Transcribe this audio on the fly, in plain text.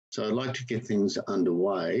So I'd like to get things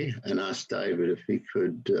underway and ask David if he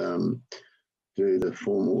could do the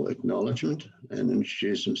formal acknowledgement and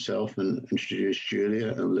introduce himself and introduce Julia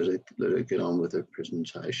and let her get on with her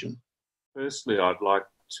presentation. Firstly, I'd like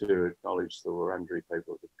to acknowledge the Wurundjeri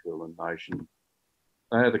people of the Kulin Nation.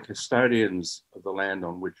 They are the custodians of the land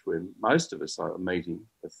on which most of us are meeting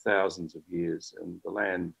for thousands of years, and the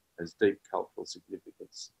land has deep cultural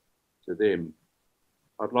significance to them.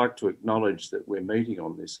 I'd like to acknowledge that we're meeting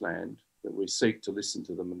on this land, that we seek to listen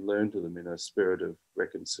to them and learn to them in a spirit of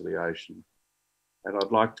reconciliation. And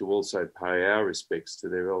I'd like to also pay our respects to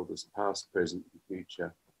their elders past, present and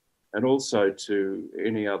future, and also to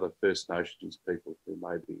any other First Nations people who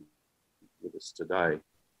may be with us today.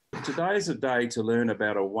 Today is a day to learn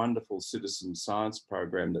about a wonderful citizen science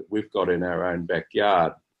program that we've got in our own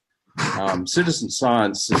backyard. Citizen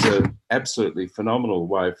science is an absolutely phenomenal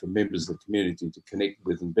way for members of the community to connect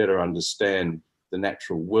with and better understand the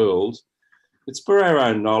natural world. It's for our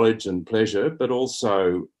own knowledge and pleasure, but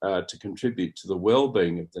also to contribute to the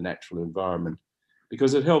well-being of the natural environment,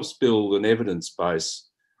 because it helps build an evidence base,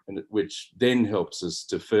 and which then helps us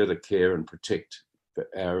to further care and protect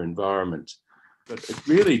our environment. But it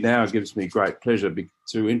really now gives me great pleasure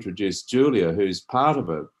to introduce Julia, who's part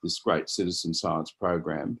of this great citizen science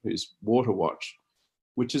program, who's Waterwatch,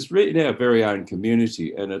 which is really our very own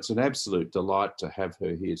community. And it's an absolute delight to have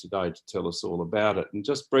her here today to tell us all about it. And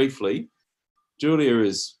just briefly, Julia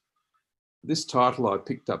is this title I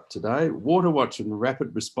picked up today, Waterwatch and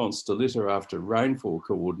Rapid Response to Litter After Rainfall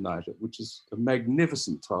Coordinator, which is a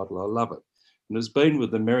magnificent title. I love it. And has been with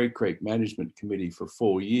the Merri Creek Management Committee for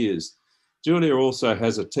 4 years. Julia also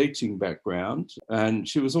has a teaching background, and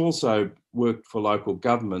she was also worked for local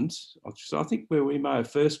government. I think where we may have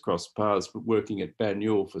first crossed paths, but working at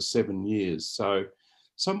Banyule for 7 years. So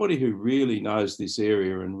somebody who really knows this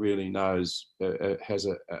area and really knows, has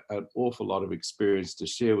an awful lot of experience to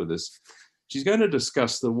share with us. She's going to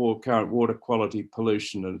discuss the current water quality,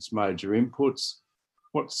 pollution and its major inputs,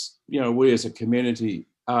 what's we as a community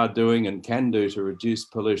are doing and can do to reduce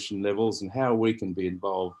pollution levels, and how we can be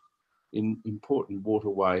involved in important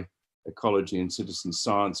waterway ecology and citizen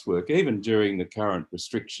science work, even during the current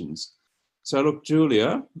restrictions. So look,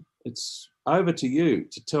 Julia, it's over to you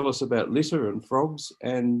to tell us about litter and frogs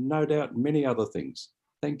and no doubt many other things.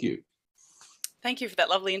 Thank you. Thank you for that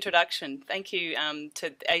lovely introduction. Thank you to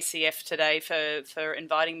ACF today for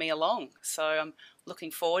inviting me along. So I'm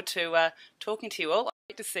looking forward to talking to you all.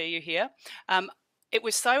 Great to see you here. It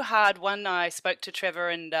was so hard when I spoke to Trevor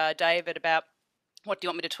and David about what do you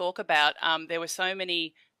want me to talk about. There were so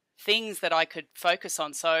many things that I could focus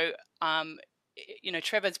on. So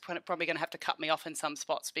Trevor's probably going to have to cut me off in some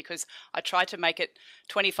spots because I tried to make it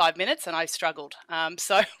 25 minutes and I struggled.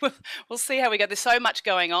 So we'll see how we go. There's so much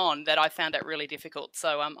going on that I found it really difficult.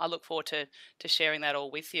 So I look forward to sharing that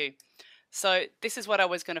all with you. So this is what I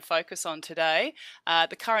was going to focus on today,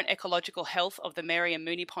 the current ecological health of the Merri and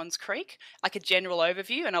Moonee Ponds Creek, like a general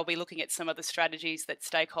overview, and I'll be looking at some of the strategies that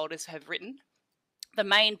stakeholders have written. The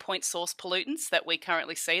main point source pollutants that we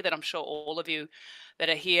currently see that I'm sure all of you that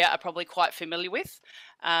are here are probably quite familiar with,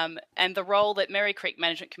 and the role that Merri Creek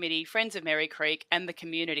Management Committee, Friends of Merri Creek and the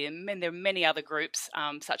community, and there are many other groups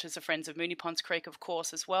such as the Friends of Moonee Ponds Creek of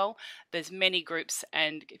course as well. There's many groups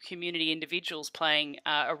and community individuals playing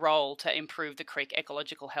a role to improve the creek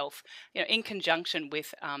ecological health, in conjunction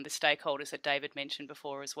with the stakeholders that David mentioned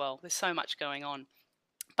before as well. There's so much going on,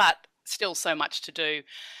 but still so much to do.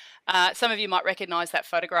 Some of you might recognise that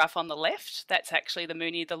photograph on the left. That's actually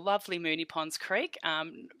the lovely Moonee Ponds Creek,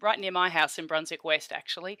 right near my house in Brunswick West,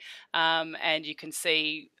 actually. And you can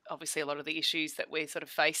see, obviously, a lot of the issues that we're sort of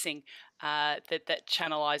facing, that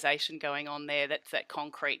channelization going on there, that's that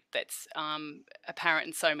concrete that's apparent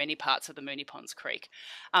in so many parts of the Moonee Ponds Creek.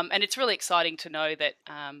 And it's really exciting to know that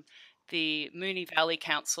the Moonee Valley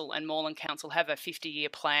Council and Moreland Council have a 50-year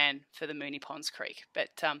plan for the Moonee Ponds Creek.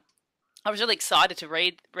 But I was really excited to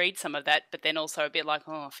read some of that, but then also a bit like,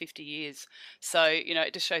 50 years. So,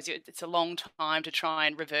 it just shows you it's a long time to try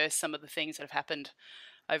and reverse some of the things that have happened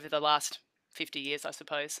over the last 50 years, I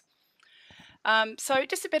suppose. So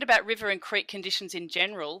just a bit about river and creek conditions in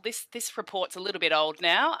general. This report's a little bit old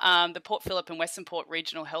now. The Port Phillip and Western Port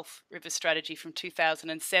Regional Health River Strategy from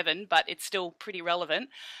 2007, but it's still pretty relevant.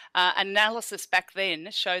 Analysis back then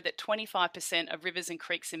showed that 25% of rivers and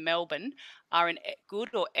creeks in Melbourne are in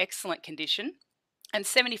good or excellent condition, and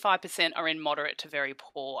 75% are in moderate to very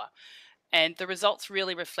poor. And the results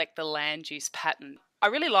really reflect the land use pattern. I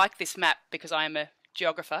really like this map because I am a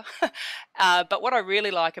geographer, but what I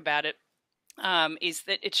really like about it is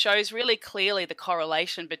that it shows really clearly the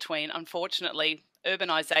correlation between, unfortunately,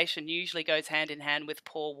 urbanisation usually goes hand in hand with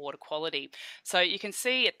poor water quality. So you can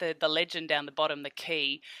see at the legend down the bottom, the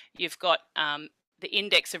key, you've got the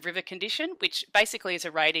index of river condition, which basically is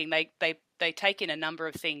a rating. They take in a number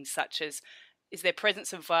of things, such as is there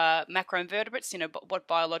presence of macroinvertebrates, what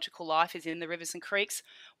biological life is in the rivers and creeks,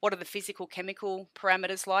 what are the physical chemical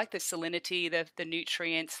parameters like, the salinity, the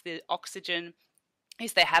nutrients, the oxygen,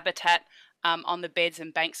 is there habitat on the beds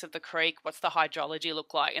and banks of the creek, what's the hydrology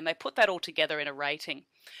look like, and they put that all together in a rating.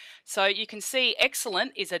 So you can see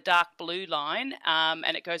excellent is a dark blue line,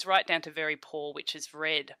 and it goes right down to very poor, which is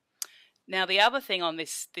red. Now the other thing on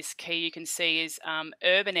this key you can see is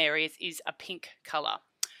urban areas is a pink colour.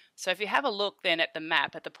 So if you have a look then at the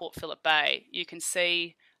map at the Port Phillip Bay, you can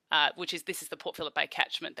see, this is the Port Phillip Bay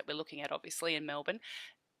catchment that we're looking at obviously in Melbourne,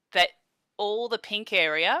 that all the pink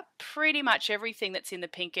area, pretty much everything that's in the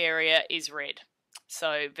pink area is red.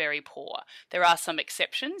 So very poor. There are some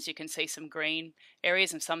exceptions. You can see some green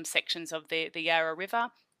areas and some sections of the Yarra River.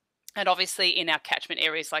 And obviously in our catchment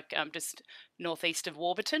areas like just northeast of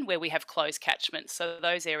Warburton where we have closed catchments. So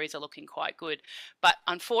those areas are looking quite good. But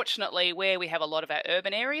unfortunately where we have a lot of our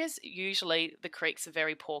urban areas, usually the creeks are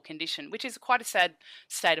very poor condition, which is quite a sad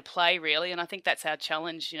state of play really. And I think that's our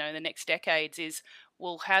challenge, in the next decades is,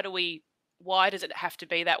 well, why does it have to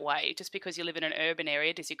be that way? Just because you live in an urban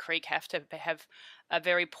area, does your creek have to have a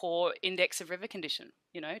very poor index of river condition?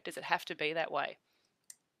 Does it have to be that way?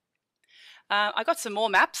 I got some more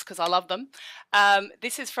maps because I love them.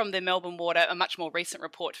 This is from the Melbourne Water, a much more recent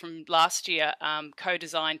report from last year,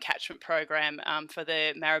 co-designed catchment program for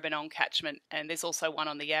the Maribyrnong catchment, and there's also one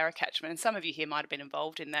on the Yarra catchment, and some of you here might have been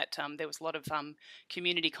involved in that. There was a lot of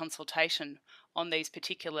community consultation on these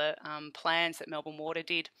particular plans that Melbourne Water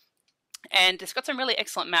did. And it's got some really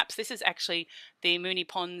excellent maps. This is actually the Moonee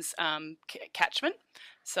Ponds catchment,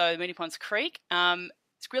 so Moonee Ponds Creek.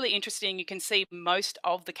 It's really interesting. You can see most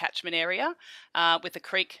of the catchment area with the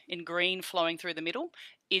creek in green flowing through the middle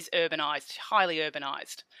is urbanised, highly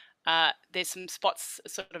urbanised. There's some spots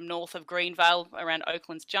sort of north of Greenvale around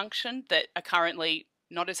Oaklands Junction that are currently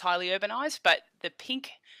not as highly urbanised, but the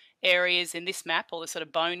pink areas in this map, or the sort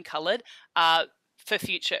of bone coloured, are for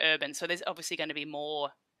future urban. So there's obviously going to be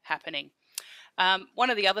more happening.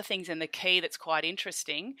 One of the other things in the key that's quite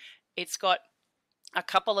interesting, it's got a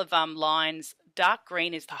couple of lines. Dark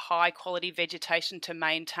green is the high quality vegetation to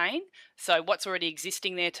maintain. So what's already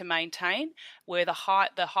existing there to maintain, where the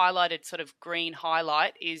highlighted sort of green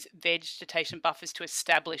highlight is vegetation buffers to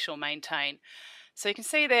establish or maintain. So you can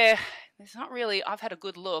see there's not really, I've had a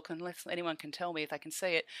good look, unless anyone can tell me if they can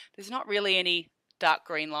see it, there's not really any dark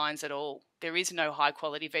green lines at all. There is no high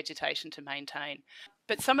quality vegetation to maintain.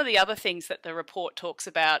 But some of the other things that the report talks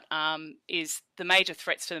about is the major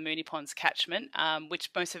threats to the Moonee Ponds catchment, which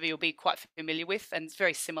most of you will be quite familiar with, and it's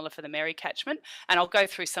very similar for the Merri catchment. And I'll go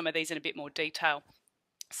through some of these in a bit more detail.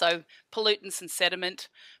 So pollutants and sediment,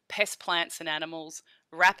 pest plants and animals,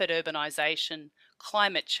 rapid urbanisation,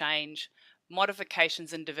 climate change,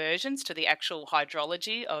 modifications and diversions to the actual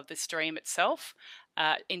hydrology of the stream itself,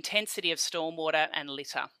 intensity of stormwater and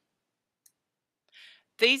litter.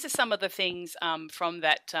 These are some of the things from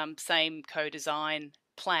that same co-design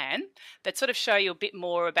plan that sort of show you a bit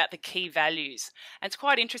more about the key values. And it's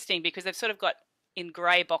quite interesting because they've sort of got in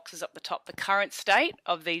grey boxes up the top the current state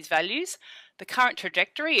of these values, the current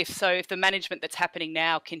trajectory, if the management that's happening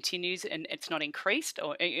now continues and it's not increased,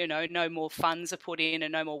 or no more funds are put in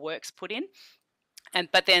and no more work's put in.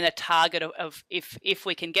 But then a target of if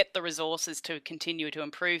we can get the resources to continue to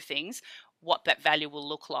improve things, what that value will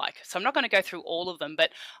look like. So I'm not going to go through all of them, but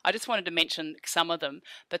I just wanted to mention some of them.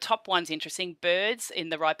 The top one's interesting. Birds in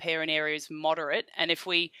the riparian area is moderate, and if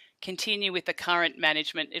we continue with the current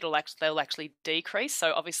management, they'll actually decrease.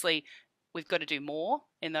 So obviously we've got to do more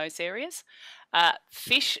in those areas.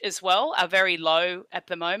 Fish as well are very low at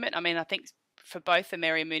the moment. I mean, I think for both the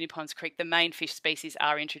Merri and Moonee Ponds Creek, the main fish species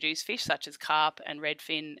are introduced fish such as carp and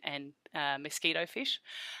redfin and mosquito fish.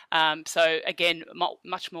 So again,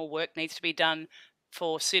 much more work needs to be done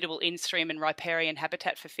for suitable in-stream and riparian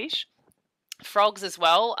habitat for fish. Frogs as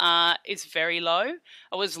well is very low.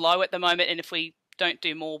 It was low at the moment, and if we don't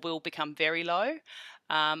do more, will become very low.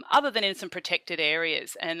 Other than in some protected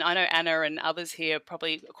areas. And I know Anna and others here are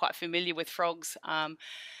probably quite familiar with frogs.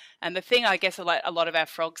 And the thing, I guess, a lot of our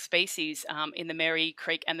frog species in the Merri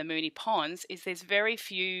Creek and the Moonee Ponds is there's very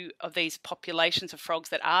few of these populations of frogs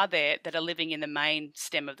that are there that are living in the main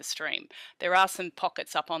stem of the stream. There are some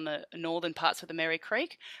pockets up on the northern parts of the Merri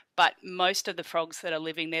Creek, but most of the frogs that are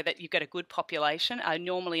living there that you've got a good population are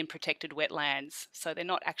normally in protected wetlands. So they're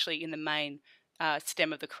not actually in the main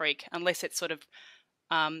stem of the creek unless it's sort of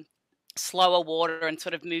slower water and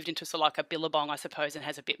sort of moved into sort of like a billabong, I suppose, and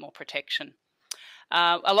has a bit more protection.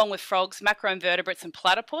 Along with frogs, macroinvertebrates and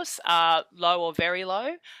platypus are low or very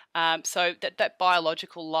low. So that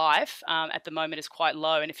biological life at the moment is quite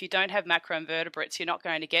low. And if you don't have macroinvertebrates, you're not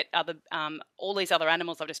going to get all these other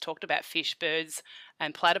animals I've just talked about, fish, birds,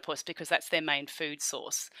 and platypus, because that's their main food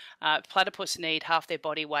source. Platypus need half their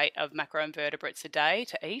body weight of macroinvertebrates a day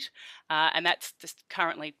to eat, and that's just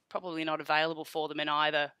currently probably not available for them in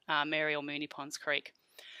either Merri or Moonee Ponds Creek.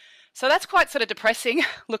 So that's quite sort of depressing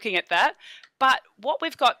looking at that. But what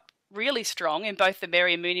we've got really strong in both the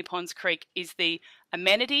Merri and Moonee Ponds Creek is the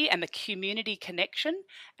amenity and the community connection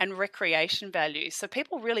and recreation value. So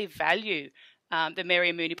people really value the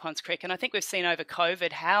Merri and Moonee Ponds Creek. And I think we've seen over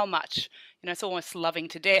COVID how much, it's almost loving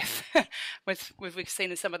to death. We've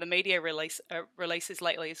seen in some of the media releases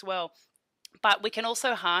lately as well. But we can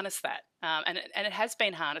also harness that, and it has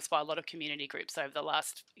been harnessed by a lot of community groups over the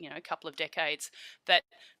last couple of decades. That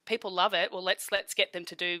people love it. Well, let's get them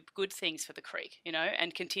to do good things for the creek,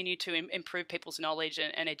 and continue to improve people's knowledge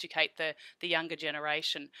and educate the younger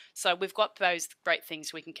generation. So we've got those great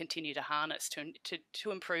things we can continue to harness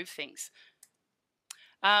to improve things.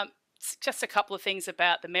 Just a couple of things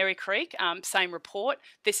about the Merri Creek, same report.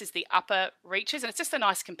 This is the upper reaches, and it's just a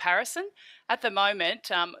nice comparison. At the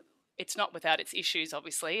moment, it's not without its issues,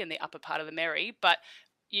 obviously, in the upper part of the Merri, but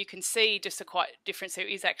you can see just a quite difference. There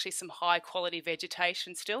is actually some high quality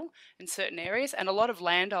vegetation still in certain areas, and a lot of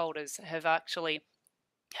landholders have actually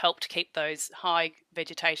helped keep those high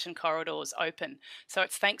vegetation corridors open. So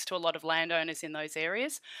it's thanks to a lot of landowners in those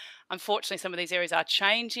areas. Unfortunately, some of these areas are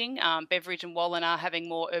changing. Beveridge and Wallen are having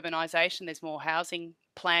more urbanisation. There's more housing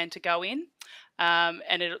planned to go in,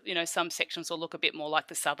 and some sections will look a bit more like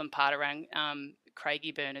the southern part around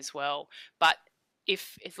Craigieburn as well. But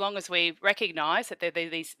as long as we recognise that there are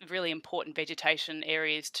these really important vegetation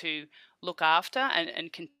areas to look after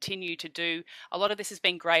and continue to do, a lot of this has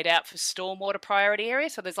been greyed out for stormwater priority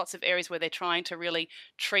areas. So there's lots of areas where they're trying to really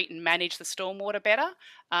treat and manage the stormwater better.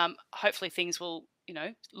 Hopefully things will,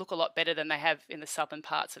 look a lot better than they have in the southern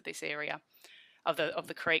parts of this area of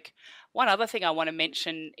the creek. One other thing I want to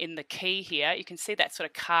mention in the key here, you can see that sort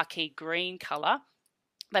of khaki green colour.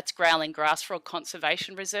 That's Growling Grass Frog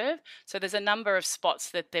Conservation Reserve. So there's a number of spots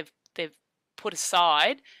that they've put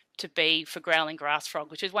aside to be for growling grass frog,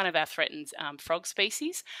 which is one of our threatened frog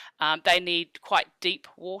species. They need quite deep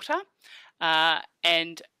water,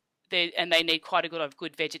 and they need quite a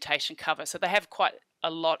good vegetation cover. So they have quite a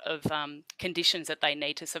lot of conditions that they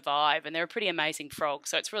need to survive, and they're a pretty amazing frog.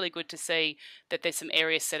 So it's really good to see that there's some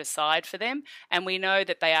areas set aside for them, and we know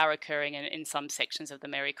that they are occurring in some sections of the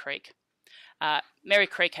Merri Creek. Merri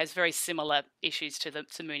Creek has very similar issues to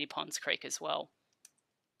Moonee Ponds Creek as well.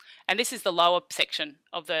 And this is the lower section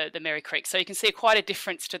of the Merri Creek. So you can see quite a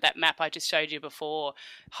difference to that map I just showed you before.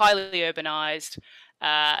 Highly urbanised,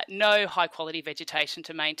 no high quality vegetation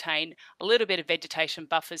to maintain, a little bit of vegetation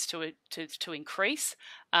buffers to increase,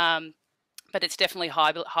 but it's definitely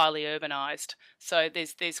highly urbanised. So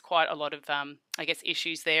there's quite a lot of,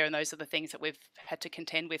 issues there, and those are the things that we've had to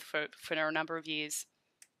contend with for a number of years.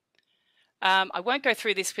 I won't go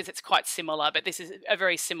through this because it's quite similar, but this is a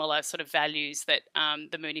very similar sort of values that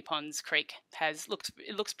the Moonee Ponds Creek has.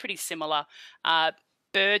 It looks pretty similar.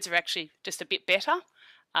 Birds are actually just a bit better,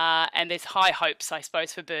 and there's high hopes, I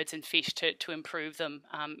suppose, for birds and fish to improve them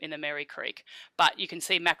in the Merri Creek. But you can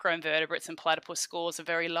see macroinvertebrates and platypus scores are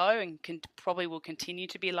very low and probably will continue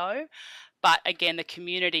to be low. But again, the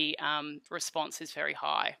community response is very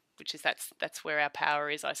high, which is that's where our power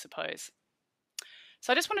is, I suppose.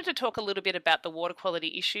 So I just wanted to talk a little bit about the water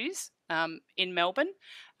quality issues in Melbourne.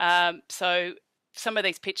 So some of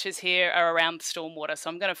these pictures here are around stormwater. So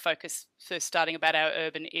I'm going to focus first starting about our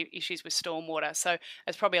urban issues with stormwater. So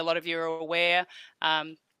as probably a lot of you are aware,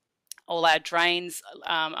 all our drains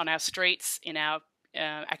on our streets, in our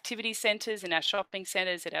activity centres, in our shopping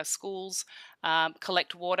centres, at our schools,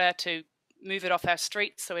 collect water to move it off our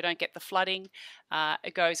streets so we don't get the flooding.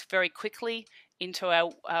 It goes very quickly into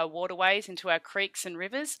our waterways, into our creeks and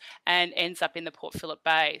rivers, and ends up in the Port Phillip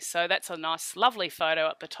Bay. So that's a nice, lovely photo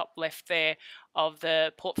at the top left there of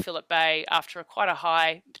the Port Phillip Bay after quite a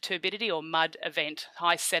high turbidity or mud event,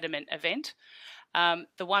 high sediment event.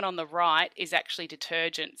 The one on the right is actually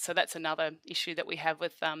detergent. So that's another issue that we have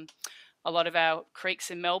with a lot of our creeks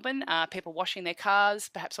in Melbourne. People washing their cars,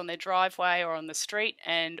 perhaps on their driveway or on the street,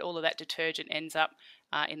 and all of that detergent ends up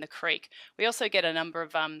in the creek. We also get a number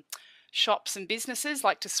of shops and businesses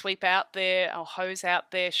like to sweep out their or hose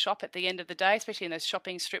out their shop at the end of the day, especially in those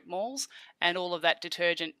shopping strip malls, and all of that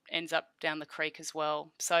detergent ends up down the creek as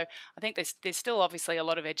well. So I think there's still obviously a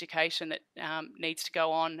lot of education that needs to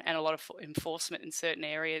go on, and a lot of enforcement in certain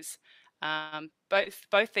areas.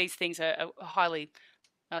 Both these things are highly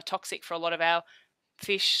toxic for a lot of our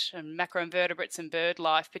fish and macroinvertebrates and bird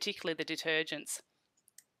life, particularly the detergents.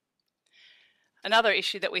 Another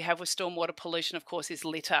issue that we have with stormwater pollution, of course, is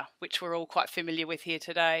litter, which we're all quite familiar with here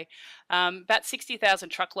today. About 60,000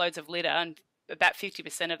 truckloads of litter, and about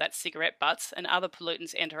 50% of that's cigarette butts, and other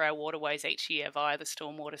pollutants enter our waterways each year via the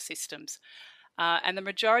stormwater systems. And the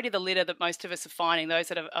majority of the litter that most of us are finding, those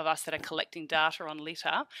of us that are collecting data on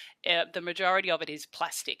litter, the majority of it is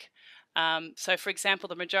plastic. So, for example,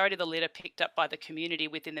 the majority of the litter picked up by the community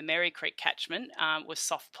within the Merri Creek catchment was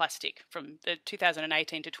soft plastic from the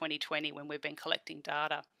 2018 to 2020 when we've been collecting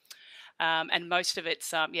data. And most of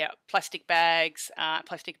it's, plastic bags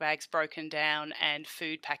broken down, and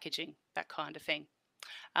food packaging, that kind of thing.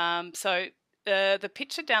 So the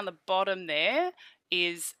picture down the bottom there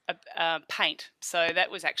is paint. So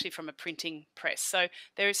that was actually from a printing press. So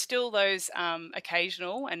there is still those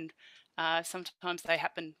occasional, and sometimes they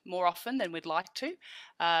happen more often than we'd like to,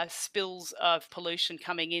 spills of pollution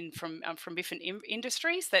coming in from different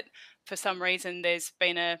industries that for some reason there's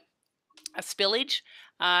been a spillage,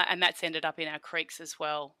 and that's ended up in our creeks as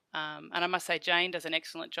well. And I must say Jane does an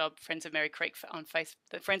excellent job, Friends of Merri Creek, on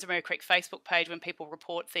the Friends of Merri Creek Facebook page, when people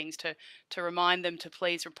report things, to remind them to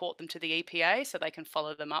please report them to the EPA so they can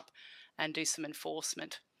follow them up and do some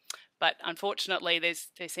enforcement. But unfortunately,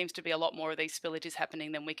 there seems to be a lot more of these spillages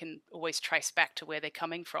happening than we can always trace back to where they're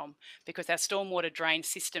coming from, because our stormwater drain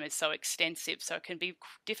system is so extensive. So it can be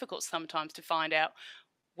difficult sometimes to find out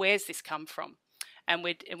where's this come from. And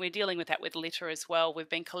we're dealing with that with litter as well. We've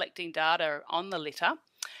been collecting data on the litter,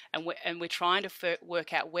 and we're trying to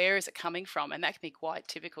work out where is it coming from, and that can be quite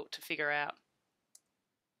difficult to figure out.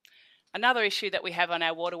 Another issue that we have on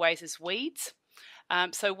our waterways is weeds.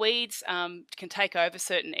 So weeds can take over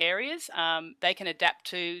certain areas. They can adapt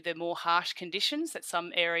to the more harsh conditions that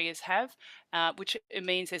some areas have, which it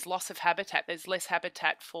means there's loss of habitat. There's less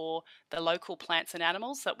habitat for the local plants and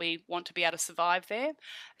animals that we want to be able to survive there.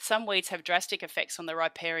 Some weeds have drastic effects on the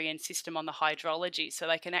riparian system, on the hydrology. So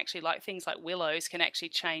they can actually, like things like willows, can actually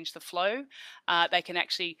change the flow. They can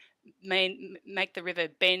actually make the river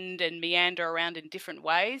bend and meander around in different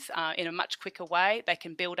ways, in a much quicker way. They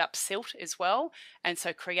can build up silt as well, and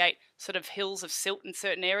so create sort of hills of silt in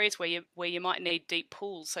certain areas where you might need deep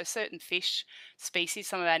pools. So certain fish species,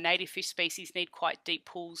 some of our native fish species, need quite deep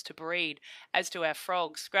pools to breed, as do our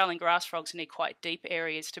frogs. Growling grass frogs need quite deep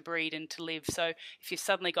areas to breed and to live. So if you've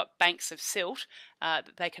suddenly got banks of silt,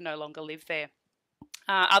 they can no longer live there.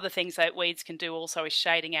 Other things that weeds can do also is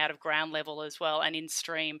shading out of ground level as well, and in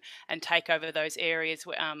stream, and take over those areas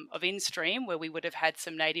of in stream where we would have had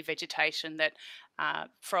some native vegetation that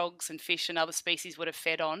frogs and fish and other species would have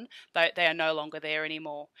fed on. They are no longer there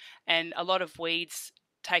anymore. And a lot of weeds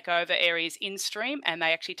take over areas in stream, and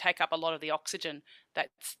they actually take up a lot of the oxygen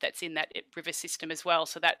that's in that river system as well.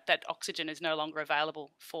 So that oxygen is no longer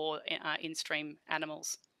available for in stream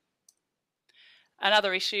animals.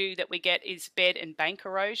 Another issue that we get is bed and bank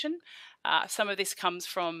erosion. Some of this comes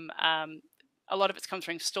from, a lot of it comes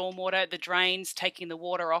from stormwater, the drains taking the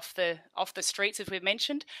water off the streets, as we've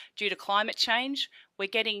mentioned. Due to climate change, we're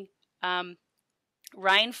getting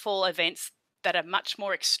rainfall events that are much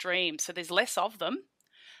more extreme. So there's less of them,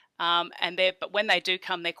 but when they do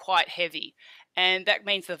come, they're quite heavy, and that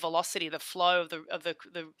means the velocity, the flow of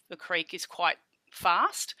the creek is quite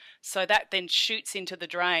fast, so that then shoots into the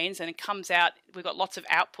drains and it comes out. We've got lots of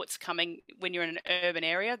outputs coming when you're in an urban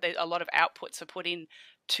area. A lot of outputs are put in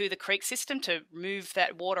to the creek system to move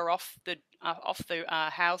that water off the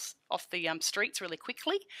streets really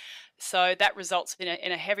quickly. So that results in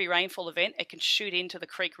a heavy rainfall event. It can shoot into the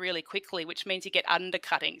creek really quickly, which means you get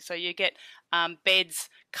undercutting. So you get beds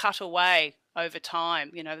cut away over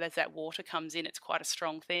time. You know, as that water comes in, it's quite a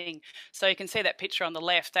strong thing. So you can see that picture on the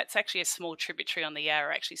left. That's actually a small tributary on the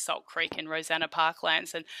Yarra, actually Salt Creek in Rosanna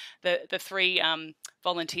Parklands, and the three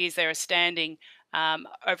volunteers there are standing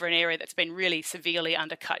over an area that's been really severely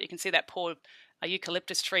undercut. You can see that poor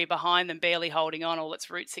eucalyptus tree behind them barely holding on, all its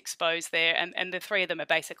roots exposed there, and the three of them are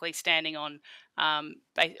basically standing on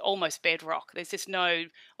almost bedrock. There's just no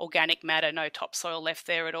organic matter, no topsoil left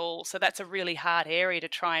there at all. So that's a really hard area to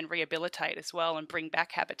try and rehabilitate as well and bring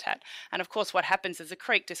back habitat. And of course what happens is the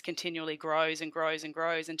creek just continually grows and grows and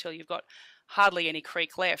grows until you've got hardly any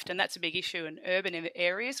creek left, and that's a big issue in urban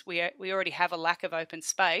areas. We already have a lack of open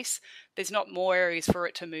space. There's not more areas for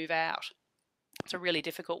it to move out. It's a really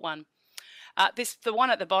difficult one. The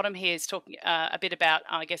one at the bottom here is talking a bit about,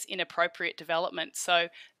 I guess, inappropriate development. So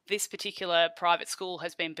this particular private school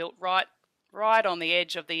has been built right on the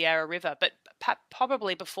edge of the Yarra River, but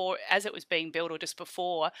probably before, as it was being built, or just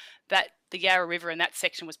before that, the Yarra River in that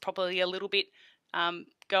section was probably a little bit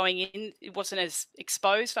going in. It wasn't as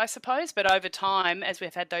exposed, I suppose, but over time, as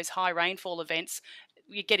we've had those high rainfall events,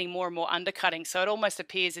 you're getting more and more undercutting. So it almost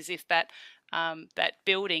appears as if that that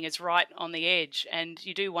building is right on the edge, and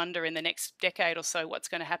you do wonder in the next decade or so what's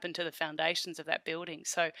going to happen to the foundations of that building.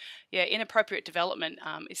 So yeah, inappropriate development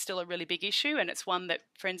is still a really big issue, and it's one that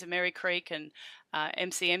Friends of Merri Creek and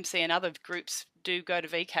MCMC and other groups do go to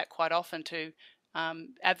VCAT quite often to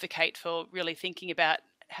advocate for really thinking about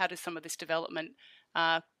how does some of this development,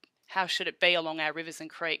 how should it be along our rivers and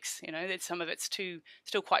creeks? You know, that some of it's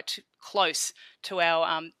still quite too close to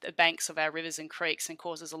our the banks of our rivers and creeks, and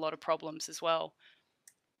causes a lot of problems as well.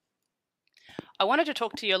 I wanted to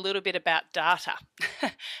talk to you a little bit about data.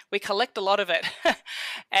 We collect a lot of it,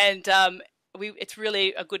 and it's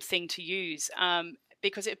really a good thing to use.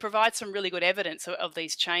 Because it provides some really good evidence of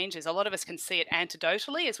these changes. A lot of us can see it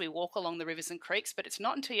anecdotally as we walk along the rivers and creeks, but it's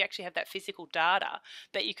not until you actually have that physical data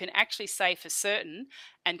that you can actually say for certain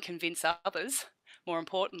and convince others, more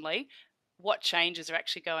importantly, what changes are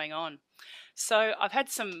actually going on. So I've had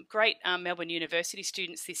some great Melbourne University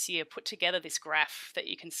students this year put together this graph that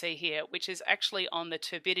you can see here, which is actually on the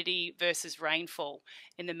turbidity versus rainfall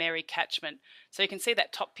in the Merri catchment. So you can see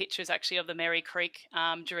that top picture is actually of the Merri Creek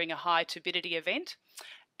during a high turbidity event.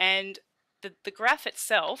 And the graph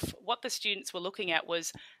itself, what the students were looking at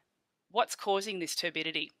was what's causing this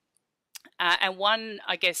turbidity. And one,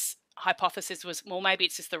 I guess, hypothesis was, well, maybe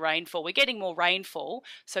it's just the rainfall. We're getting more rainfall,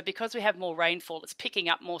 so because we have more rainfall, it's picking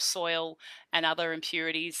up more soil and other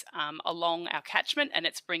impurities along our catchment, and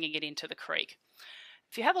it's bringing it into the creek.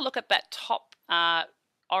 If you have a look at that top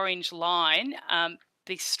orange line,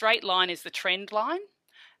 the straight line is the trend line.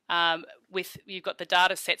 You've got the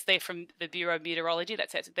data sets there from the Bureau of Meteorology,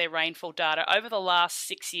 that's their rainfall data over the last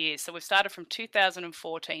 6 years. So we've started from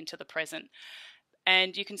 2014 to the present.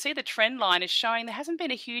 And you can see the trend line is showing there hasn't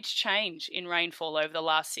been a huge change in rainfall over the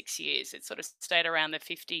last 6 years. It's sort of stayed around the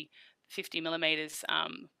 50 millimetres,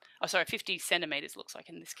 50 centimetres looks like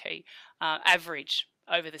in this key, average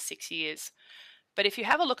over the 6 years. But if you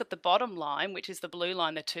have a look at the bottom line, which is the blue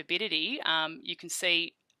line, the turbidity, you can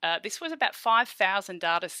see this was about 5,000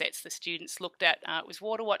 data sets the students looked at. It was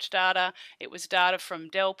Waterwatch data, it was data from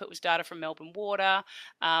DELP, it was data from Melbourne Water,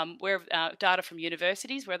 data from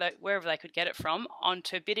universities, wherever they could get it from, on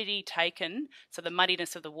turbidity taken, so the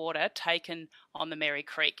muddiness of the water taken on the Merri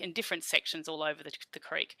Creek in different sections all over the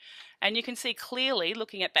creek. And you can see clearly,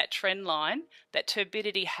 looking at that trend line, that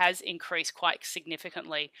turbidity has increased quite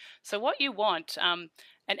significantly. So what you want, an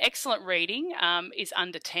excellent reading is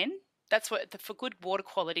under 10. That's what, for good water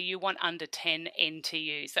quality, you want under 10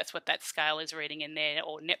 NTUs. That's what that scale is reading in there,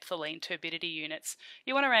 or naphthalene turbidity units.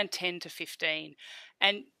 You want around 10 to 15.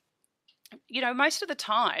 And, you know, most of the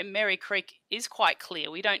time, Merri Creek is quite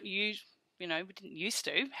clear. We don't use, we didn't used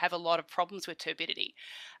to have a lot of problems with turbidity.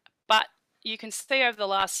 But you can see over the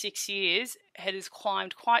last 6 years, it has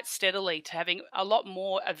climbed quite steadily to having a lot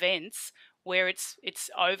more events where it's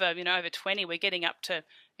over, over 20. We're getting up to,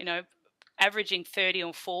 averaging 30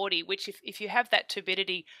 or 40, which if you have that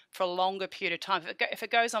turbidity for a longer period of time, if it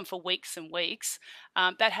goes on for weeks and weeks,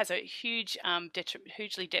 that has a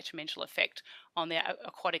hugely detrimental effect on the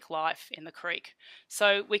aquatic life in the creek.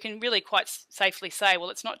 So we can really quite safely say, well,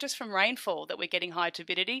 it's not just from rainfall that we're getting high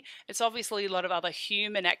turbidity, it's obviously a lot of other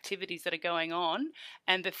human activities that are going on,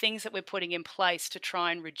 and the things that we're putting in place to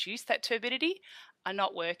try and reduce that turbidity are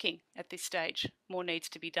not working at this stage. More needs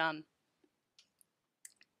to be done.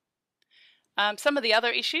 Some of the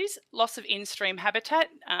other issues, loss of in-stream habitat.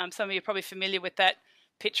 Some of you are probably familiar with that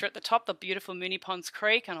picture at the top, the beautiful Moonee Ponds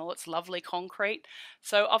Creek and all its lovely concrete.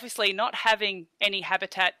 So obviously not having any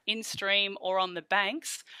habitat in-stream or on the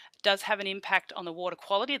banks does have an impact on the water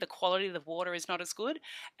quality. The quality of the water is not as good,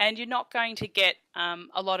 and you're not going to get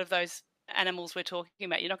a lot of those animals we're talking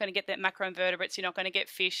about. You're not going to get that macroinvertebrates, you're not going to get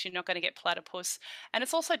fish, you're not going to get platypus, and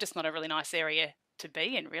it's also just not a really nice area to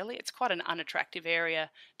be in, really. It's quite an unattractive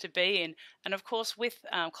area to be in. And of course, with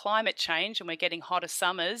climate change, and we're getting hotter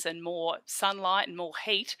summers and more sunlight and more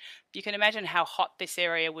heat, you can imagine how hot this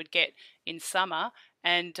area would get in summer.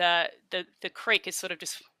 And the creek is sort of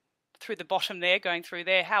just through the bottom there, going through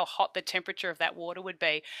there, how hot the temperature of that water would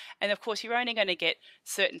be. And of course, you're only going to get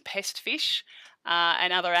certain pest fish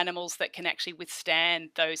and other animals that can actually withstand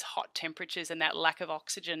those hot temperatures and that lack of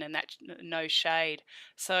oxygen and that no shade.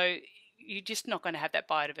 So you're just not going to have that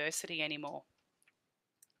biodiversity anymore.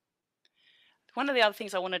 One of the other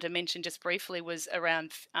things I wanted to mention just briefly was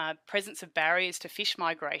around presence of barriers to fish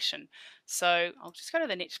migration. So I'll just go to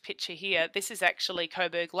the next picture here. This is actually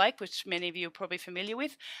Coburg Lake, which many of you are probably familiar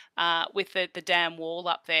with the dam wall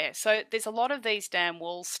up there. So there's a lot of these dam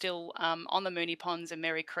walls still on the Moonee Ponds and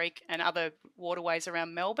Merri Creek and other waterways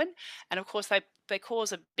around Melbourne. And of course, they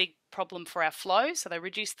cause a big problem for our flow. So they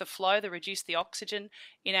reduce the flow, they reduce the oxygen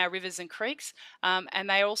in our rivers and creeks, and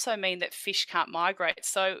they also mean that fish can't migrate.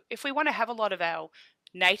 So if we want to have a lot of our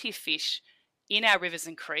native fish in our rivers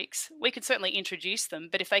and creeks, we can certainly introduce them,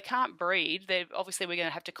 but if they can't breed, obviously we're going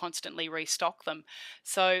to have to constantly restock them.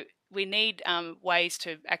 So we need ways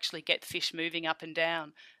to actually get fish moving up and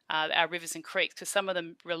down our rivers and creeks, because some of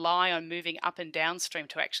them rely on moving up and downstream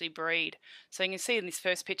to actually breed. So you can see in this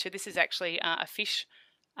first picture, this is actually a fish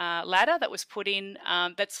ladder that was put in,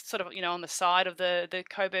 that's sort of, on the side of the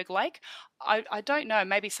Coburg Lake. I don't know,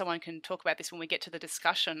 maybe someone can talk about this when we get to the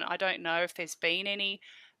discussion. I don't know if there's been any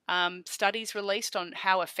studies released on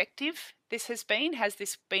how effective this has been. Has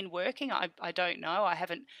this been working? I don't know. I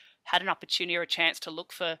haven't had an opportunity or a chance to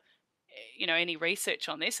look for any research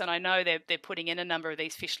on this, and I know they're putting in a number of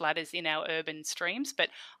these fish ladders in our urban streams, but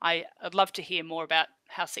I'd love to hear more about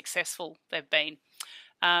how successful they've been.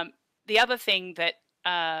 The other thing that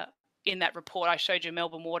in that report I showed you,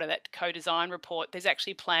 Melbourne Water, that co-design report, there's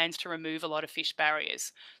actually plans to remove a lot of fish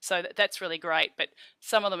barriers. So that's really great, but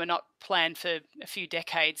some of them are not planned for a few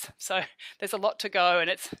decades. So there's a lot to go and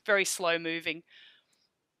it's very slow moving.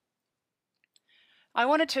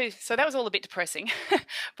 So that was all a bit depressing,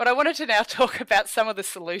 but I wanted to now talk about some of the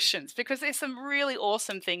solutions, because there's some really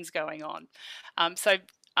awesome things going on.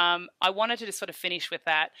 I wanted to just sort of finish with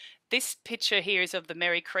that. This picture here is of the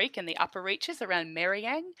Merri Creek and the upper reaches around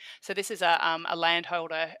Merriang. So this is a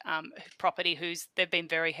landholder property they've been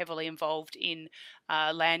very heavily involved in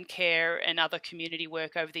land care and other community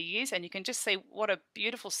work over the years. And you can just see what a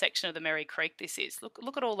beautiful section of the Merri Creek this is.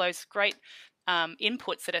 Look at all those great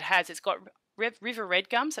inputs that it has. It's got river red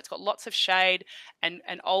gum, so it's got lots of shade and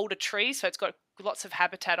older trees. So it's got lots of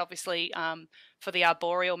habitat, obviously, for the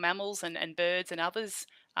arboreal mammals and birds and others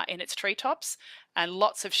in its treetops, and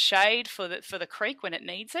lots of shade for the creek when it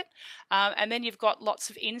needs it. And then you've got lots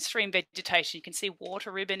of in-stream vegetation. You can see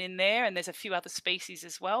water ribbon in there, and there's a few other species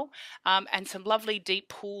as well, and some lovely deep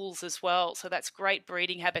pools as well. So that's great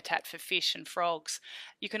breeding habitat for fish and frogs.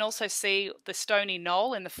 You can also see the stony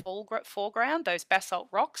knoll in the foreground, those basalt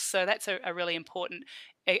rocks. So that's a really important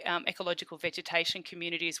ecological vegetation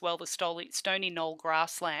community as well, the stony knoll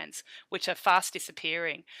grasslands, which are fast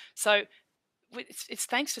disappearing. So it's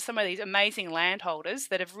thanks to some of these amazing landholders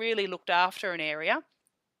that have really looked after an area,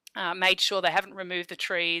 made sure they haven't removed the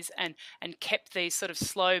trees, and kept these sort of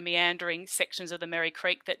slow meandering sections of the Merri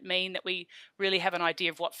Creek that mean that we really have an idea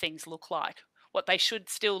of what things look like, what they should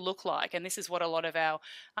still look like. And this is what a lot of our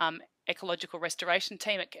ecological restoration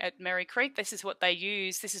team at Merri Creek, this is what they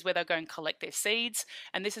use. This is where they'll go and collect their seeds,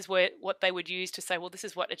 and this is what they would use to say, well, this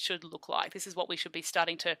is what it should look like. This is what we should be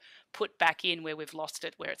starting to put back in where we've lost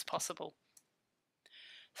it, where it's possible.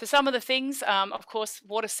 So some of the things, of course,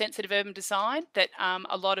 water sensitive urban design that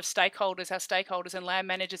a lot of our stakeholders and land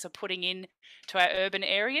managers are putting in to our urban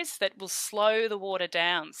areas that will slow the water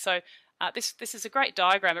down. So this is a great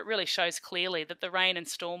diagram. It really shows clearly that the rain and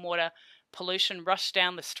stormwater pollution rush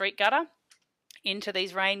down the street gutter into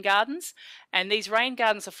these rain gardens, and these rain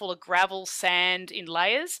gardens are full of gravel, sand in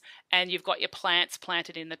layers, and you've got your plants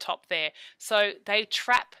planted in the top there. So they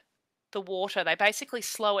trap the water, they basically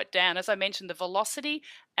slow it down. As I mentioned, the velocity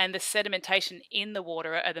and the sedimentation in the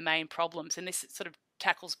water are the main problems, and this sort of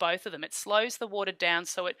tackles both of them. It slows the water down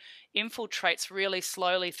so it infiltrates really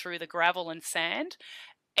slowly through the gravel and sand,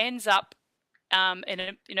 ends up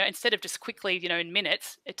instead of just quickly, in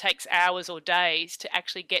minutes, it takes hours or days to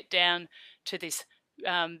actually get down to this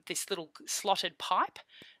little slotted pipe,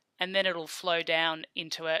 and then it'll flow down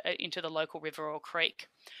into the local river or creek.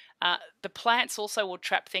 The plants also will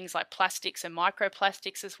trap things like plastics and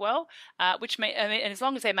microplastics as well, and as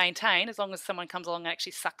long as they're maintained, as long as someone comes along and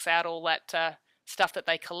actually sucks out all that stuff that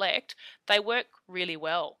they collect, they work really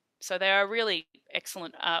well. So they're a really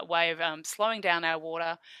excellent way of slowing down our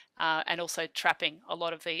water and also trapping a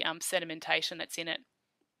lot of the sedimentation that's in it.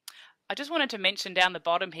 I just wanted to mention down the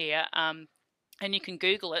bottom here, and you can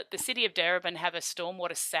Google it, the City of Darebin have a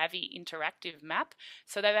Stormwater Savvy interactive map.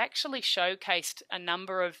 So they've actually showcased a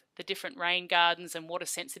number of the different rain gardens and water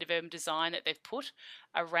sensitive urban design that they've put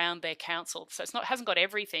around their council. So hasn't got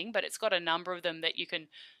everything, but it's got a number of them that you can,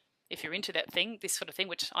 if you're into this sort of thing,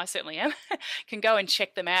 which I certainly am, can go and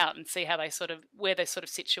check them out and see how where they're sort of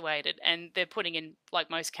situated. And they're putting in, like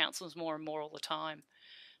most councils, more and more all the time.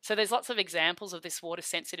 So there's lots of examples of this water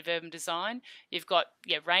sensitive urban design. You've got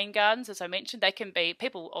rain gardens, as I mentioned. They can be,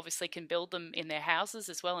 people obviously can build them in their houses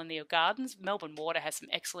as well in their gardens. Melbourne Water has some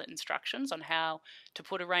excellent instructions on how to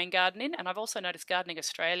put a rain garden in. And I've also noticed Gardening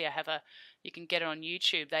Australia have you can get it on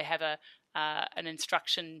YouTube. They have an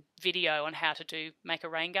instruction video on how to make a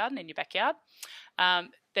rain garden in your backyard.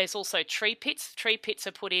 There's also tree pits. Tree pits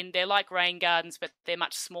are put in, they're like rain gardens, but they're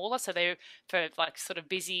much smaller. So they're for like sort of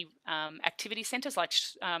busy activity centres like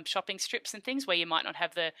shopping strips and things where you might not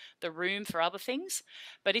have the room for other things.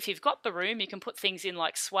 But if you've got the room, you can put things in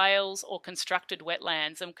like swales or constructed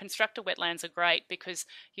wetlands. And constructed wetlands are great because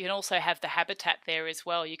you can also have the habitat there as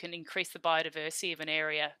well. You can increase the biodiversity of an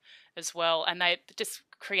area as well. And they just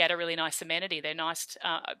create a really nice amenity. They're nice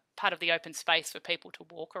part of the open space for people to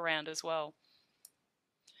walk around as well.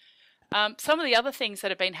 Some of the other things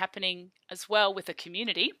that have been happening as well with the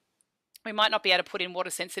community, we might not be able to put in water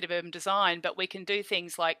sensitive urban design, but we can do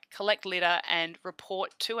things like collect litter and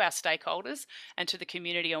report to our stakeholders and to the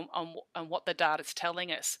community on what the data is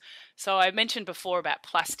telling us. So I mentioned before about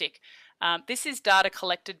plastic. This is data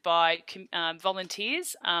collected by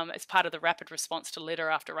volunteers as part of the Rapid Response to Litter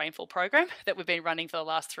After Rainfall program that we've been running for the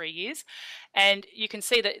last 3 years. And you can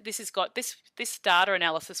see that this has got this data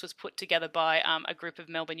analysis was put together by a group of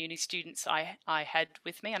Melbourne Uni students I had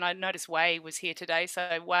with me, and I noticed Wei was here today.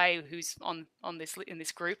 So Wei, who's in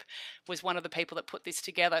this group, was one of the people that put this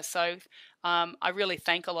together. So I really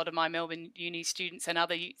thank a lot of my Melbourne Uni students and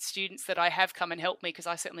other students that I have come and helped me, because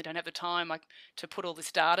I certainly don't have the time to put all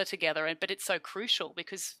this data together. But it's so crucial,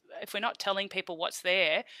 because if we're not telling people what's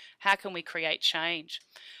there, how can we create change?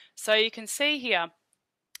 So you can see here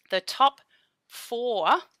the top 4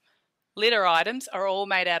 litter items are all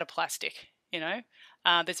made out of plastic. There's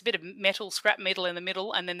a bit of scrap metal in the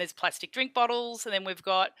middle, and then there's plastic drink bottles, and then we've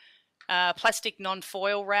got plastic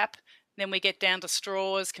non-foil wrap. Then we get down to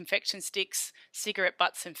straws, confection sticks, cigarette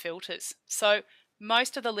butts and filters. So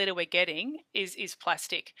most of the litter we're getting is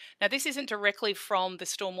plastic. Now, this isn't directly from the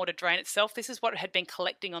stormwater drain itself. This is what had been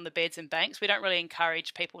collecting on the beds and banks. We don't really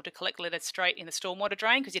encourage people to collect litter straight in the stormwater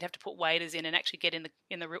drain, because you'd have to put waders in and actually get in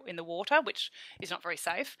the water, which is not very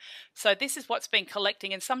safe. So this is what's been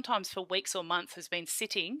collecting, and sometimes for weeks or months has been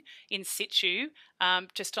sitting in situ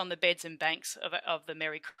just on the beds and banks of the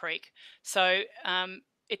Merri Creek. So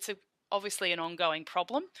it's obviously an ongoing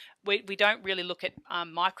problem. We don't really look at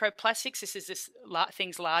microplastics. This is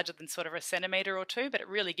things larger than sort of a centimetre or 2, but it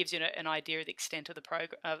really gives you an idea of the extent of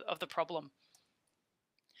the problem.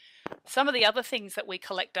 Some of the other things that we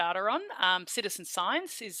collect data on, citizen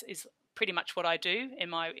science is pretty much what I do in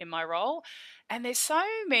my role. And there's so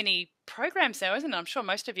many programs now, isn't it? I'm sure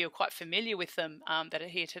most of you are quite familiar with them that are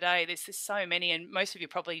here today. There's so many, and most of you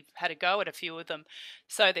probably had a go at a few of them.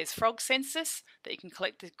 So there's frog census that you can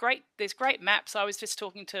collect. There's great maps. I was just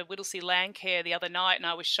talking to Whittlesea Landcare the other night, and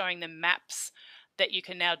I was showing them maps that you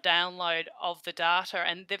can now download of the data,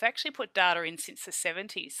 and they've actually put data in since the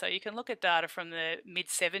 70s. So you can look at data from the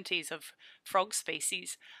mid-70s of frog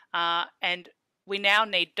species, and we now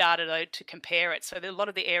need data though to compare it. So a lot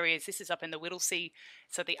of the areas, this is up in the Whittlesea,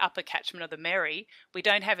 so the upper catchment of the Merri, we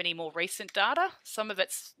don't have any more recent data. Some of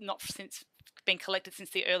it's not been collected since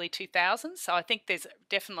the early 2000s. So I think there's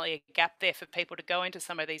definitely a gap there for people to go into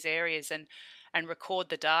some of these areas and record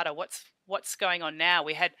the data. What's going on now?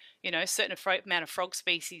 We had, a certain amount of frog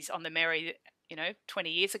species on the Merri, 20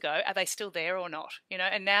 years ago. Are they still there or not?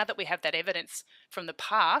 And now that we have that evidence from the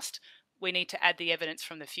past, we need to add the evidence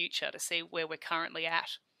from the future to see where we're currently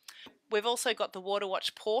at. We've also got the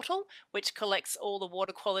Waterwatch portal, which collects all the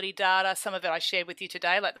water quality data. Some of it I shared with you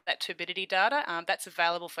today, like that turbidity data. That's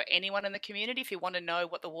available for anyone in the community if you want to know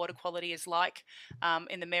what the water quality is like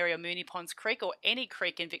in the Merri or Moonee Ponds Creek, or any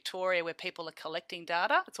creek in Victoria where people are collecting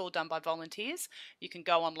data. It's all done by volunteers. You can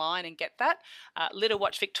go online and get that.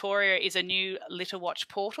 Litterwatch Victoria is a new Litterwatch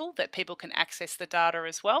portal that people can access the data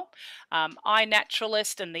as well.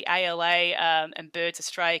 iNaturalist and the ALA and Birds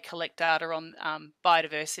Australia collect data on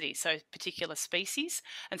biodiversity, so particular species,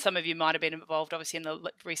 and some of you might have been involved obviously in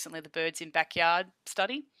recently the Birds in Backyard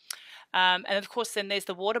study. And of course then there's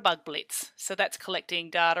the water bug blitz, so that's collecting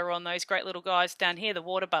data on those great little guys down here, the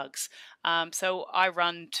water bugs. So I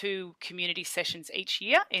run 2 community sessions each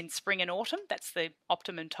year in spring and autumn. That's the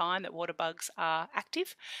optimum time that water bugs are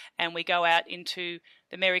active, and we go out into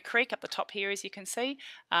the Merri Creek up the top here, as you can see,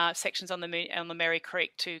 sections on the Merri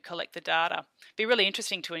Creek to collect the data. Be really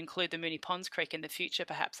interesting to include the Moonee Ponds Creek in the future,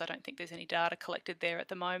 perhaps. I don't think there's any data collected there at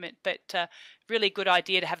the moment, but really good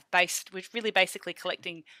idea to have we're really basically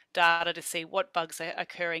collecting data to see what bugs are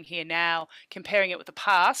occurring here now, comparing it with the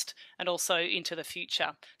past and also into the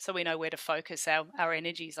future, so we know where to focus our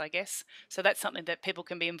energies, I guess. So that's something that people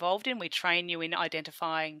can be involved in. We train you in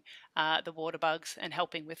identifying the water bugs and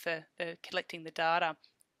helping with the collecting the data.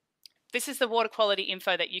 This is the water quality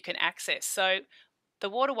info that you can access. So the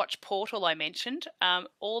Waterwatch portal I mentioned,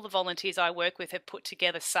 all the volunteers I work with have put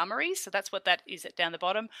together summaries. So that's what that is down the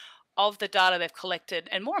bottom of the data they've collected,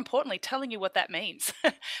 and more importantly, telling you what that means.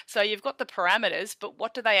 So you've got the parameters, but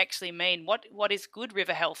what do they actually mean? What is good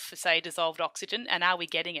river health for, say, dissolved oxygen, and are we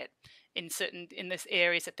getting it in this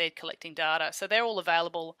areas that they're collecting data? So they're all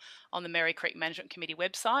available on the Merri Creek Management Committee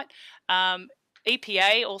website.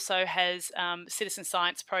 EPA also has citizen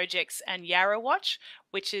science projects and Waterwatch,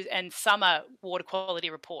 and summer water quality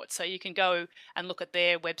reports. So you can go and look at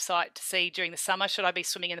their website to see during the summer, should I be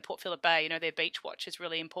swimming in the Port Phillip Bay? You know, their beach watch is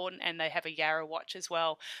really important, and they have a Waterwatch as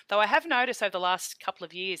well. Though I have noticed over the last couple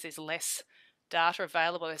of years there's less data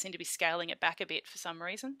available. They seem to be scaling it back a bit for some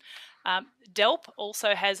reason. DELP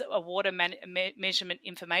also has a water measurement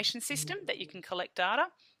information system that you can collect data.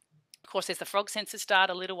 Of course, there's the frog census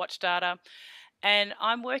data, Littlewatch data. And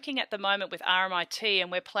I'm working at the moment with RMIT,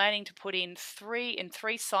 and we're planning to put in three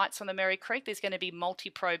sites on the Merri Creek. There's going to be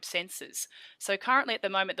multi-probe sensors. So currently at the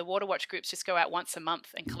moment, the Waterwatch groups just go out once a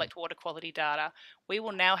month and collect water quality data. We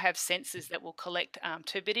will now have sensors that will collect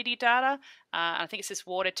turbidity data. I think it's just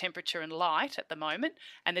water temperature and light at the moment.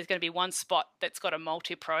 And there's going to be one spot that's got a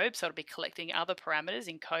multi-probe, so it'll be collecting other parameters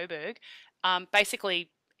in Coburg. Basically,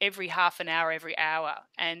 every half an hour, every hour.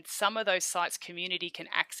 And some of those sites, community can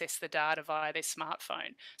access the data via their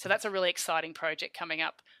smartphone. So that's a really exciting project coming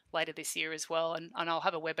up later this year as well. And I'll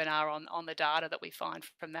have a webinar on the data that we find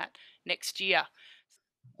from that next year.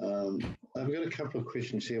 I've got a couple of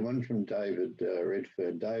questions here. One from David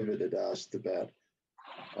Redford. David had asked about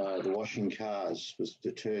the washing cars with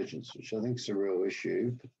detergents, which I think is a real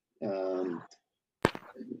issue.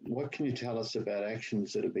 What can you tell us about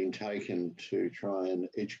actions that have been taken to try and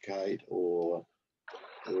educate or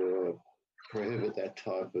prohibit that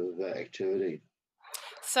type of activity?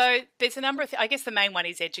 So there's a number of, I guess the main one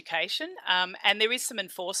is education, and there is some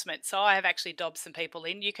enforcement. So I have actually dobbed some people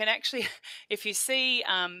in. You can actually, if you see,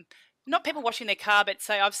 not people washing their car, but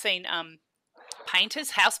say I've seen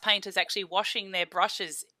painters, house painters actually washing their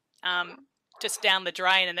brushes just down the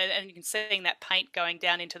drain, and you can see that paint going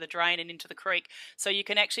down into the drain and into the creek. So you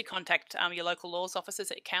can actually contact your local laws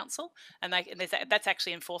officers at council, and that's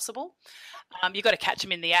actually enforceable. You've got to catch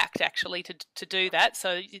them in the act actually to do that,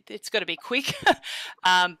 so it's got to be quick.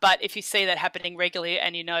 But if you see that happening regularly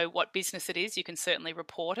and you know what business it is, you can certainly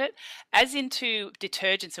report it. As into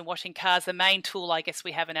detergents and washing cars, the main tool I guess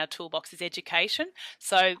we have in our toolbox is education.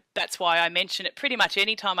 So that's why I mention it pretty much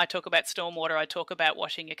any time I talk about stormwater, I talk about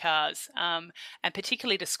washing your cars. And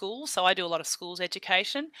particularly to schools. So I do a lot of schools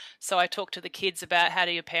education. So I talk to the kids about how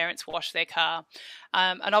do your parents wash their car.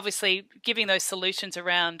 And obviously giving those solutions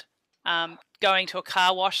around going to a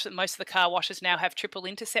car wash. Most of the car washes now have triple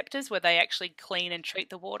interceptors where they actually clean and treat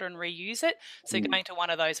the water and reuse it. So going to one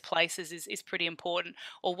of those places is pretty important.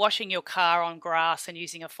 Or washing your car on grass and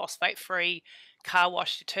using a phosphate-free car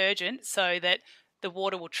wash detergent so that the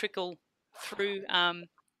water will trickle through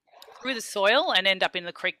the soil and end up in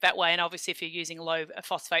the creek that way. And obviously if you're using low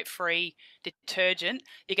phosphate-free detergent,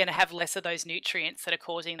 you're going to have less of those nutrients that are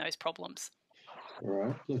causing those problems. All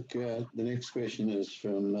right. Look, the next question is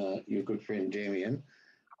from your good friend Damien.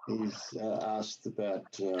 He's asked about...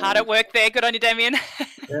 hard at work there. Good on you, Damien.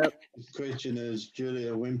 Yep. His question is,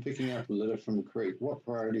 Julia, when picking up a litter from the creek, what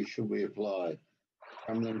priority should we apply?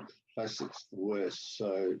 Crumbling plastics the worst,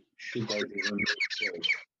 so should they be removed first?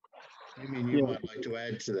 I mean, you might like to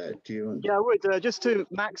add to that, do you? Yeah, I would. Just to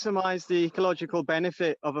maximise the ecological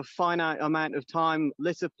benefit of a finite amount of time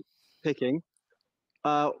litter picking,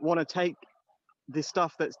 want to take the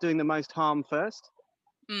stuff that's doing the most harm first.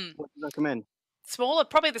 What do you recommend?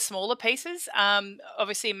 Probably the smaller pieces.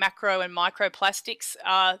 Obviously, macro and micro plastics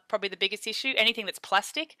are probably the biggest issue. Anything that's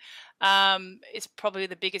plastic is probably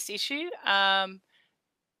the biggest issue.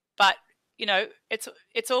 But you know,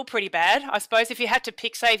 it's all pretty bad. I suppose if you had to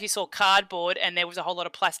pick, say if you saw cardboard and there was a whole lot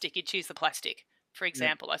of plastic, you'd choose the plastic, for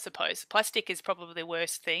example, I suppose. Plastic is probably the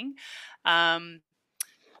worst thing.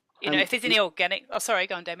 You know, if there's any organic... Oh, sorry,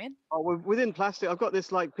 go on, Damien. Oh, within plastic, I've got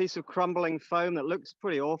this like piece of crumbling foam that looks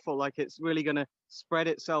pretty awful, like it's really going to spread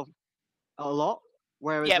itself a lot,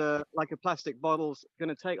 whereas like a plastic bottle's going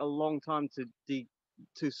to take a long time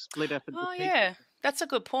to split up into pieces. Yeah. That's a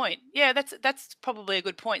good point. Yeah, that's probably a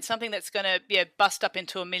good point. Something that's going to bust up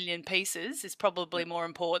into a million pieces is probably more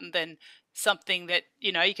important than something that,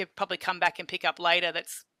 you know, you could probably come back and pick up later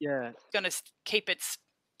that's going to keep its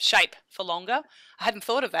shape for longer. I hadn't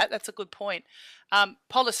thought of that. That's a good point.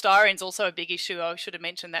 Polystyrene is also a big issue. I should have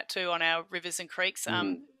mentioned that too on our rivers and creeks.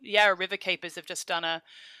 Yarra River Keepers have just done a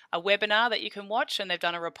webinar that you can watch, and they've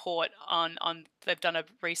done a report they've done a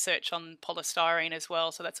research on polystyrene as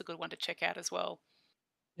well. So that's a good one to check out as well.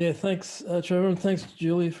 Yeah, thanks, Trevor, and thanks,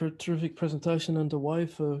 Julie, for a terrific presentation, and to Wei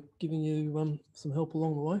for giving you some help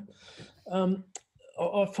along the way.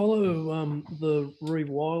 I follow the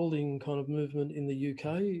rewilding kind of movement in the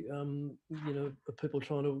UK. You know, people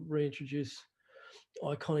trying to reintroduce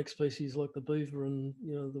iconic species like the beaver and,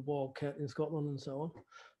 you know, the wild cat in Scotland and so on.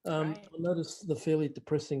 I noticed the fairly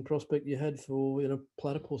depressing prospect you had for, you know,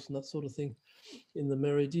 platypus and that sort of thing in the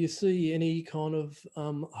Merri. Do you see any kind of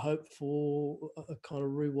hope for a kind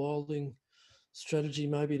of rewilding strategy,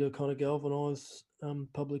 maybe to kind of galvanise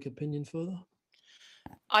public opinion further?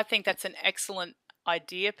 I think that's an excellent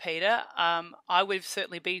idea, Peter. I would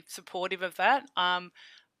certainly be supportive of that.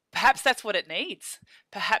 Perhaps that's what it needs.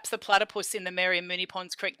 Perhaps the platypus in the Merri and Moonee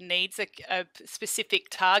Ponds Creek needs a specific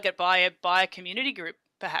target by a community group,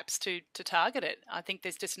 perhaps to target it. I think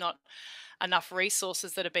there's just not enough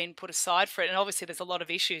resources that have been put aside for it. And obviously there's a lot of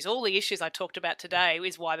issues. All the issues I talked about today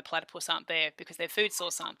is why the platypus aren't there, because their food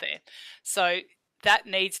source aren't there. So that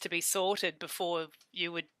needs to be sorted before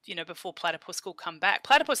before platypus will come back.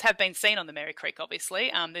 Platypus have been seen on the Merri Creek,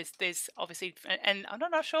 obviously. There's obviously, and I'm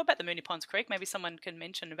not sure about the Moonee Ponds Creek. Maybe someone can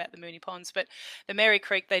mention about the Moonee Ponds, but the Merri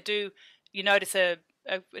Creek, they do. You notice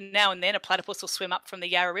now and then a platypus will swim up from the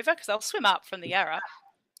Yarra River, because they'll swim up from the Yarra,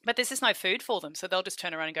 but there's just no food for them, so they'll just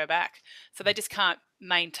turn around and go back. So they just can't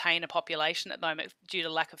maintain a population at the moment due to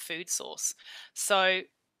lack of food source. So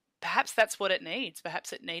perhaps that's what it needs.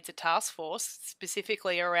 Perhaps it needs a task force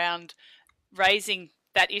specifically around raising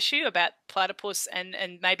that issue about platypus, and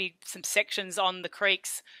maybe some sections on the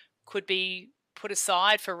creeks could be put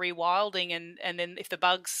aside for rewilding, and then if the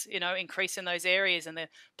bugs, increase in those areas and the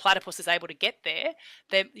platypus is able to get there,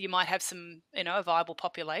 then you might have some, a viable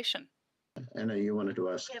population. Anna, you wanted to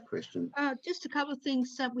ask a question. Just a couple of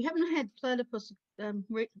things. We haven't had platypus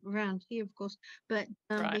around here, of course, but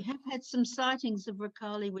Right. we have had some sightings of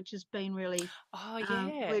Ricali, which has been really,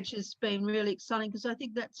 which has been really exciting, because I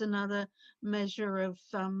think that's another measure of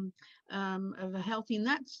a healthy, and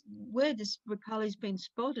that's where this Ricali's been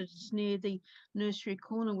spotted. It's near the nursery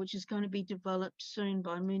corner, which is going to be developed soon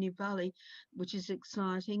by Moonee Valley, which is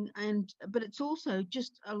exciting. But it's also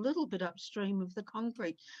just a little bit upstream of the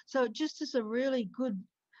concrete, so it just is a really good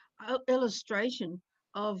illustration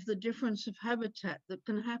of the difference of habitat that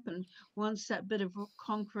can happen once that bit of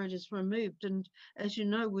concrete is removed. And as you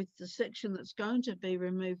know, with the section that's going to be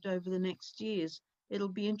removed over the next years, it'll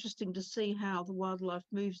be interesting to see how the wildlife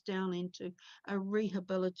moves down into a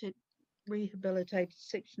rehabilitated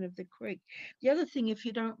section of the creek. The other thing, if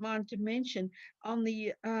you don't mind to mention, on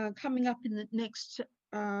the coming up in the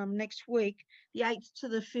next week, the 8th to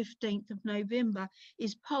the 15th of November,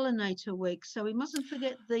 is Pollinator Week. So we mustn't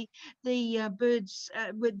forget the birds,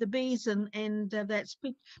 with the bees, and that's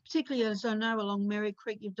particularly, as I know, along Merri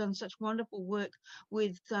Creek, you've done such wonderful work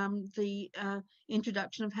with the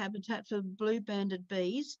introduction of habitat for blue-banded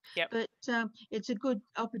bees. Yep. But it's a good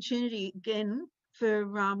opportunity again for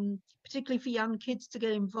particularly for young kids to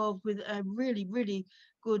get involved with a really, really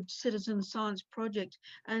good citizen science project.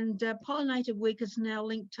 And Pollinator Week is now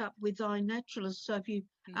linked up with iNaturalist. So if you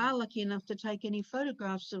are lucky enough to take any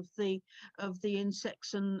photographs of the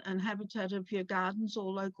insects and habitat of your gardens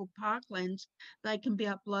or local parklands, they can be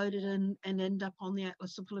uploaded and end up on the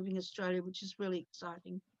Atlas of Living Australia, which is really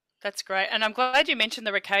exciting. That's great. And I'm glad you mentioned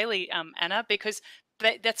the Ricali, Anna, because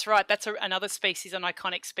that's right. That's another species, an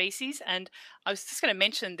iconic species. And I was just going to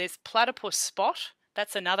mention there's Platypus Spot.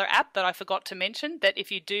 That's another app that I forgot to mention, that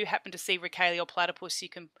if you do happen to see Ricali or platypus, you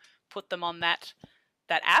can put them on that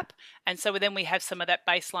app. And so then we have some of that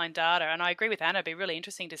baseline data. And I agree with Anna, it'd be really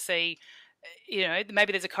interesting to see,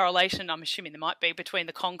 maybe there's a correlation, I'm assuming there might be, between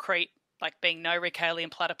the concrete, like being no Ricali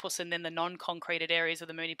and platypus, and then the non-concreted areas of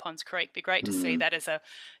the Moonee Ponds Creek. It'd be great to see that as a,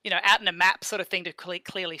 out in a map sort of thing to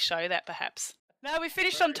clearly show that perhaps. No, we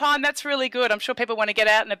finished on time. That's really good. I'm sure people want to get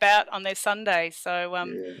out and about on their Sunday. So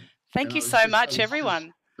thank you so much,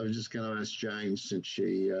 everyone. I was just going to ask Jane, since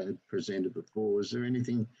she had presented before, was there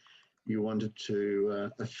anything you wanted to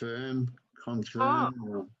affirm, confirm?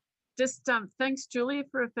 Or? Just thanks, Julia,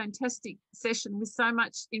 for a fantastic session with so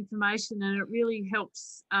much information, and it really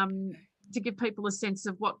helps to give people a sense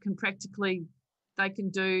of what they can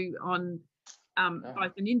do on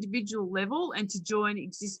both an individual level and to join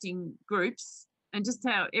existing groups, and just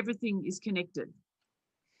how everything is connected.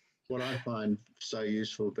 What I find so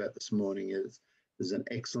useful about this morning is there's an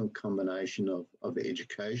excellent combination of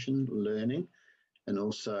education, learning, And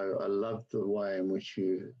also, I love the way in which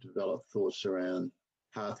you develop thoughts around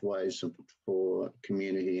pathways for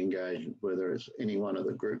community engagement, whether it's any one of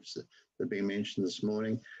the groups that have been mentioned this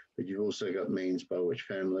morning, but you've also got means by which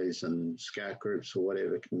families and scout groups or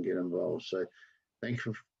whatever can get involved. So thank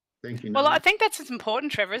you. Thank you. Well, I think that's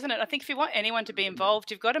important, Trevor, isn't it? I think if you want anyone to be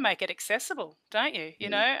involved, you've got to make it accessible, don't you? You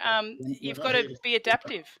know, you've got to be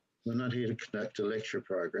adaptive. We're not here to conduct a lecture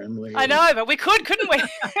program. I know, but we could, couldn't we?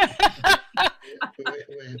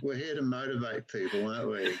 We're here to motivate people,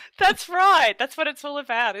 aren't we? That's right. That's what it's all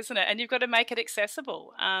about, isn't it? And you've got to make it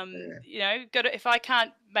accessible. You know, if I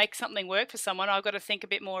can't make something work for someone, I've got to think a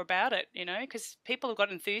bit more about it, you know, because people have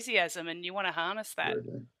got enthusiasm and you want to harness that.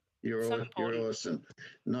 You're awesome.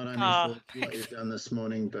 Not only for what you've done this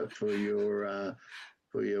morning, but for your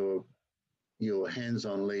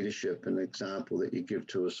hands-on leadership and example that you give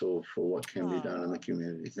to us all for what can be done in the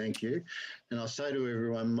community. Thank you. And I'll say to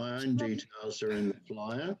everyone, my own details are in the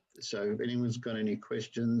flyer. So if anyone's got any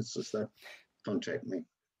questions, just contact me.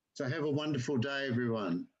 So have a wonderful day,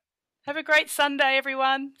 everyone. Have a great Sunday,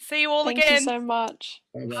 everyone. See you all again. Thank you so much.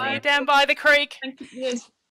 Bye-bye. See you down by the creek. Thank you. Yes.